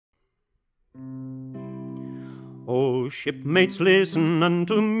Oh, shipmates, listen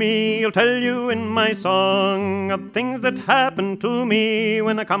unto me, I'll tell you in my song of things that happened to me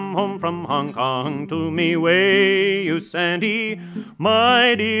when I come home from Hong Kong. To me way, you Sandy,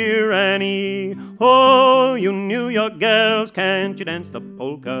 my dear Annie. Oh, you New York gals, can't you dance the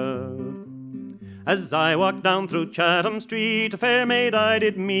polka? As I walked down through Chatham Street, a fair maid I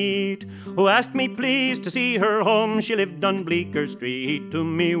did meet, who asked me please to see her home. She lived on Bleecker Street. To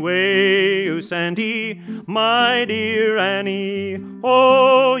me way, you Sandy, my dear Annie.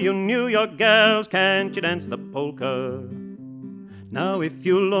 Oh, you New York gals, can't you dance the polka? Now if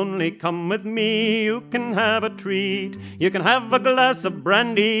you'll only come with me, you can have a treat. You can have a glass of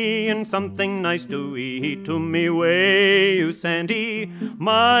brandy and something nice to eat. To me way, you Sandy,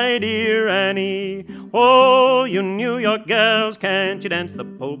 my dear Annie. Oh, you New York gals, can't you dance the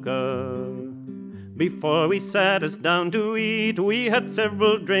polka? Before we sat us down to eat, we had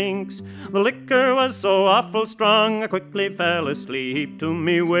several drinks. The liquor was so awful strong, I quickly fell asleep. To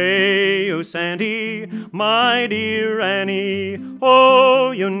me way, you Sandy, my dear Annie.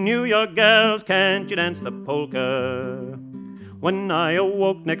 Oh, you New York gals, can't you dance the polka? When I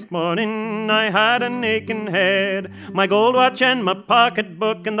awoke next morning, I had an aching head. My gold watch and my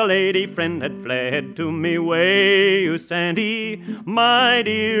pocketbook and the lady friend had fled. To me way, you Sandy, my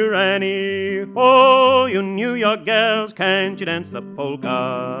dear Annie. Oh, you New York gals, can't you dance the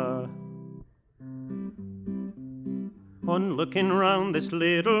polka? On looking round this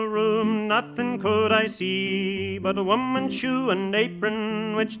little room, nothing could I see but a woman's shoe and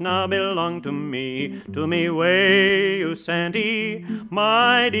apron, which now belong to me. To me way, you Sandy,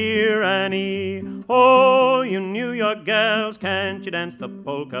 my dear Annie. Oh, you New York gals, can't you dance the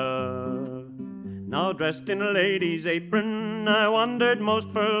polka? Now dressed in a lady's apron, I wandered most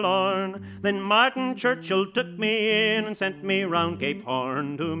forlorn. Then Martin Churchill took me in and sent me round Cape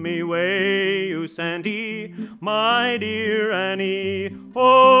Horn. To me way, you Sandy, my dear Annie.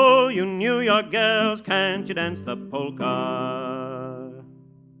 Oh, you New York gals, can't you dance the polka?